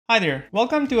Hi there,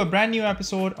 welcome to a brand new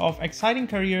episode of Exciting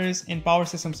Careers in Power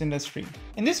Systems Industry.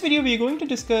 In this video, we are going to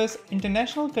discuss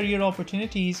international career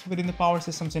opportunities within the power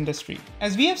systems industry.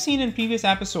 As we have seen in previous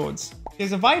episodes,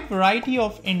 there's a wide variety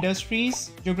of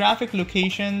industries, geographic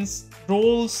locations,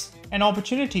 roles, and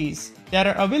opportunities that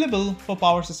are available for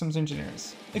power systems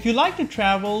engineers. If you like to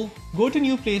travel, go to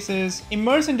new places,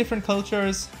 immerse in different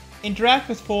cultures, interact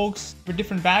with folks with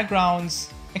different backgrounds,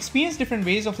 experience different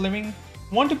ways of living,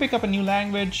 want to pick up a new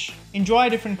language, enjoy a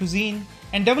different cuisine,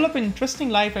 and develop interesting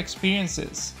life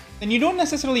experiences, then you don't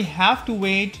necessarily have to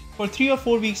wait for 3 or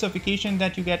 4 weeks of vacation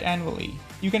that you get annually.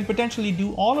 You can potentially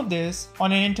do all of this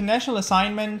on an international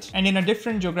assignment and in a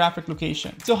different geographic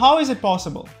location. So how is it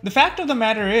possible? The fact of the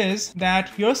matter is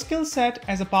that your skill set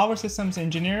as a power systems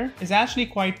engineer is actually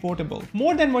quite portable,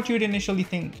 more than what you'd initially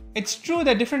think. It's true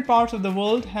that different parts of the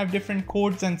world have different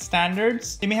codes and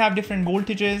standards. They may have different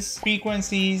voltages,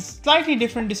 frequencies, slightly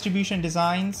different distribution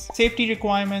designs, safety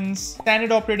requirements,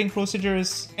 standard operating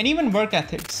procedures, and even work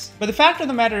ethics. But the fact of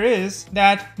the matter is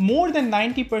that more than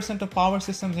 90% of power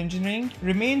systems engineering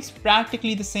remains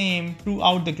practically the same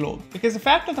throughout the globe. Because the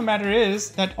fact of the matter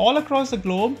is that all across the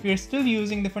globe, we are still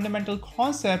using the fundamental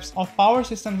concepts of power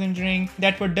systems engineering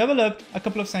that were developed a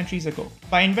couple of centuries ago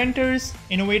by inventors,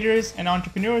 innovators, and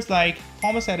entrepreneurs like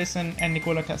Thomas Edison and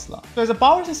Nikola Tesla. So as a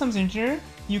power systems engineer,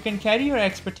 you can carry your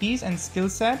expertise and skill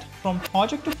set from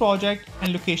project to project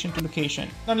and location to location.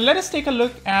 Now let us take a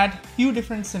look at a few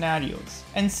different scenarios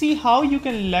and see how you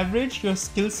can leverage your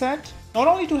skill set not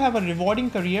only to have a rewarding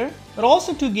career, but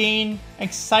also to gain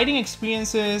exciting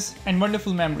experiences and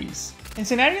wonderful memories. In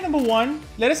scenario number 1,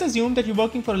 let us assume that you're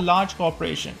working for a large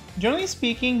corporation. Generally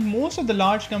speaking, most of the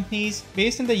large companies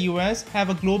based in the US have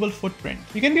a global footprint.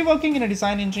 You can be working in a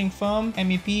design engineering firm,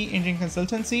 MEP, engineering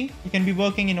consultancy. You can be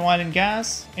working in oil and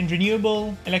gas, in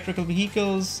renewable, electrical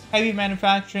vehicles, heavy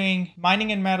manufacturing,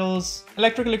 mining and metals,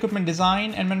 electrical equipment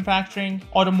design and manufacturing,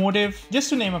 automotive, just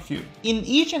to name a few. In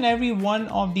each and every one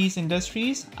of these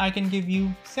industries, I can give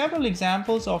you several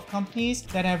examples of companies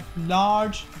that have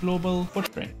large global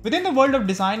footprint. Within the world of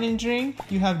design engineering,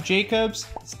 you have Jacobs,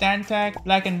 Stantec,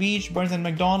 Black & Veatch, Burns &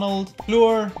 McDonnell,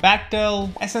 Fluor, Bechtel,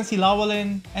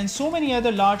 SNC-Lavalin, and so many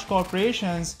other large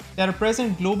corporations that are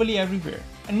present globally everywhere.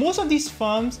 And most of these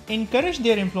firms encourage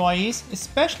their employees,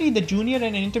 especially the junior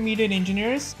and intermediate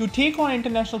engineers, to take on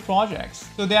international projects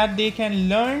so that they can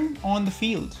learn on the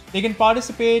field. They can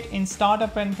participate in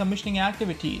startup and commissioning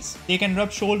activities. They can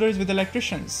rub shoulders with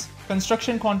electricians,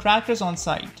 construction contractors on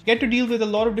site, get to deal with a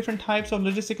lot of different types of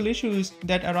logistical issues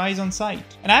that arise on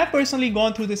site. And I have personally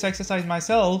gone through this exercise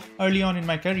myself early on in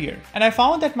my career. And I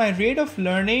found that my rate of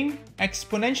learning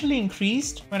exponentially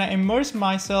increased when I immersed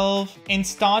myself in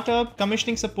startup,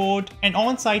 commissioning support, and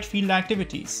on-site field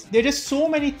activities. There are just so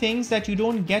many things that you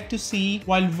don't get to see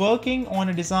while working on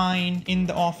a design in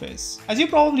the office. As you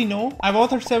probably know, I've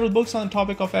authored several books on the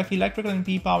topic of FE electrical and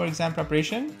PE power exam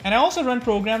preparation, and I also run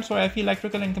programs for FE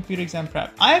electrical and computer exam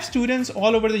prep. I have students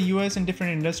all over the US in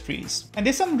different industries, and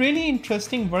there's some really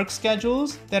interesting work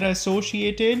schedules that are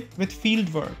associated with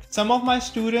field work. Some of my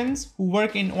students who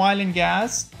work in oil and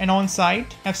gas and on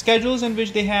site have schedules in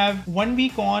which they have 1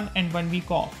 week on and 1 week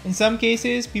off. In some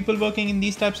cases, people working in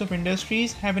these types of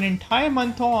industries have an entire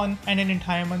month on and an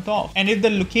entire month off. And if the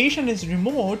location is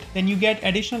remote, then you get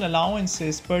additional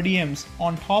allowances, per diems,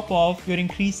 on top of your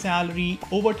increased salary,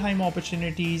 overtime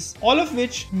opportunities, all of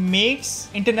which makes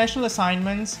international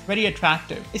assignments very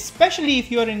attractive, especially if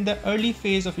you are in the early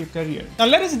phase of your career. Now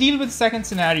let us deal with the second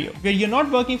scenario, where you're not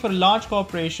working for a large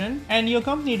corporation and your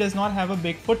company does not have a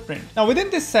big footprint. Now within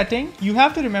this setting, you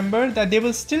have to remember that there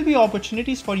will still be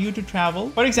opportunities for you to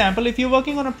travel. For example, if you're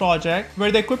working on a project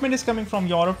where the equipment is coming from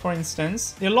Europe, for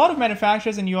instance, there are a lot of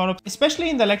manufacturers in Europe,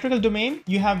 especially in the electrical domain.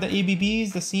 You have the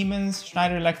ABBs, the Siemens,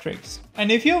 Schneider Electrics.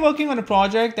 And if you're working on a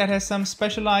project that has some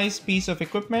specialized piece of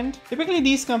equipment, typically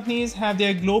these companies have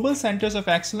their global centers of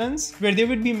excellence where they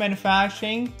would be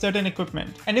manufacturing certain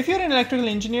equipment. And if you're an electrical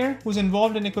engineer who's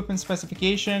involved in equipment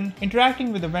specification,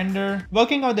 interacting with the vendor,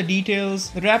 working out the details,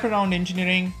 the wraparound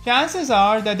engineering, chances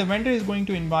are that the vendor is going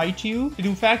to invite you to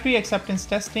do factory acceptance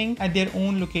testing at their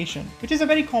own location, which is a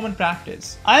very common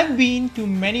practice. I've been to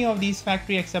many of these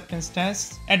factory acceptance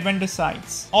tests at vendor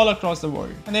sites all across the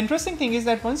world. And the interesting thing is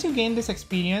that once you gain this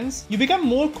experience, you become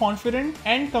more confident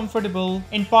and comfortable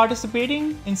in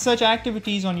participating in such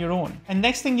activities studies on your own. And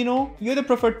next thing you know, you're the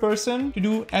preferred person to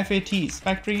do FATs,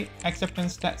 factory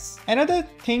acceptance tests. Another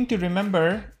thing to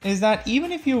remember is that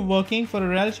even if you're working for a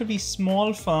relatively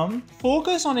small firm,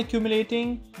 focus on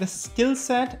accumulating the skill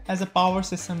set as a power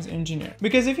systems engineer.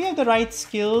 Because if you have the right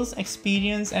skills,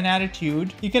 experience, and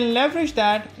attitude, you can leverage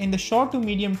that in the short to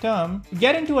medium term to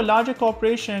get into a larger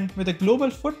corporation with a global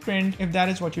footprint if that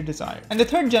is what you desire. And the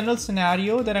third general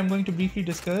scenario that I'm going to briefly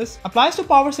discuss applies to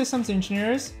power systems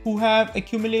engineers who have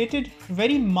accumulated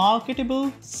very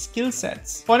marketable skill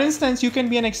sets. For instance, you can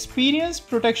be an experienced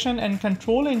protection and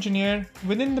control engineer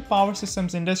within the power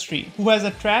systems industry who has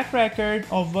a track record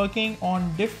of working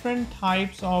on different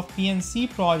types of PNC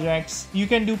projects. You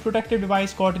can do protective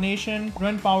device coordination,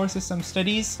 run power system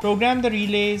studies, program the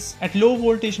relays at low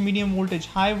voltage, medium voltage,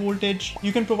 high voltage.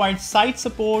 You can provide site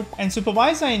support and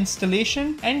supervise the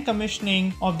installation and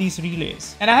commissioning of these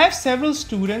relays. And I have several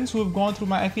students who have gone through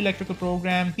my FE electrical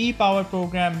program, P-Power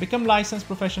program, become licensed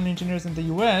professional engineers in the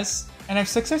US, and have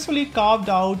successfully carved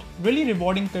out really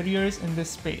rewarding careers in this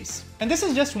space. And this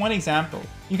is just one example.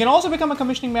 You can also become a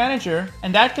commissioning manager,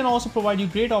 and that can also provide you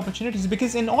great opportunities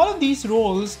because in all of these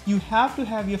roles, you have to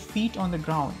have your feet on the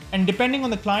ground. And depending on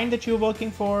the client that you're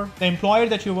working for, the employer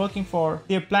that you're working for,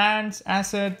 their plants,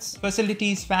 assets,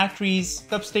 facilities, factories,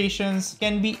 substations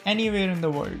can be anywhere in the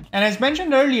world. And as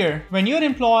mentioned earlier, when your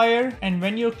employer and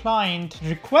when your client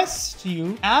requests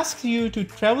you, asks you to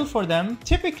travel for them,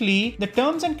 typically the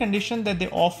terms and conditions that they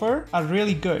offer are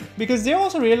really good because they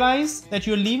also realize that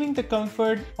you're leaving the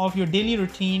comfort of your daily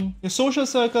routine, your social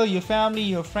circle, your family,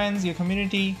 your friends, your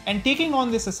community, and taking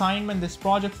on this assignment, this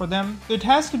project for them. So it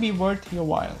has to be worth your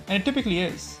while, and it typically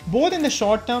is, both in the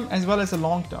short term as well as the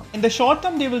long term. In the short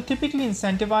term, they will typically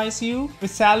incentivize you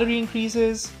with salary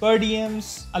increases, per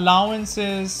diems,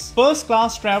 allowances, first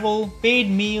class travel, paid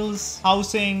meals,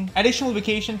 housing, additional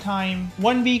vacation time,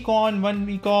 1 week on, 1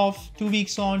 week off, 2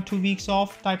 weeks on, 2 weeks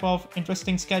off type of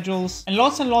interesting schedules, and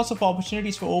lots of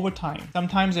opportunities for overtime.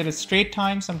 Sometimes it is straight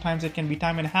time, sometimes it can be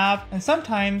time and a half, and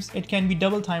sometimes it can be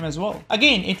double time as well.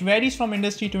 Again, it varies from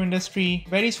industry to industry,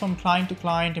 varies from client to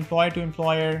client, employer to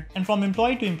employer, and from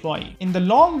employee to employee. In the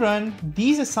long run,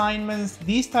 these assignments,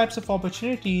 these types of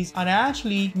opportunities are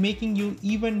actually making you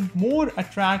even more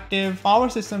attractive power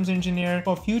systems engineer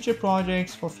for future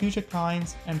projects, for future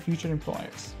clients, and future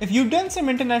employers. If you've done some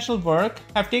international work,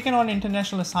 have taken on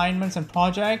international assignments and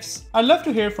projects, I'd love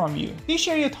to hear from you. Please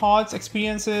share your thoughts,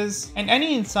 experiences, and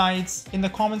any insights in the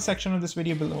comment section of this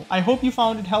video below. I hope you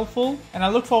found it helpful, and I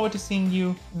look forward to seeing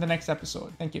you in the next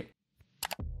episode. Thank you.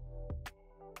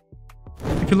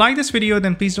 If you like this video,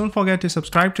 then please don't forget to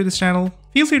subscribe to this channel.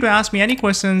 Feel free to ask me any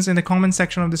questions in the comment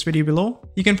section of this video below.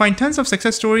 You can find tons of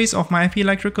success stories of my FE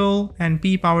electrical and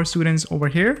P power students over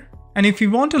here. And if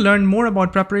you want to learn more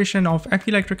about preparation of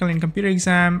FE electrical and computer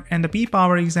exam and the P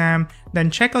power exam, then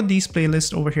check out these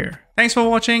playlists over here. Thanks for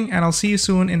watching, and I'll see you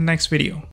soon in the next video.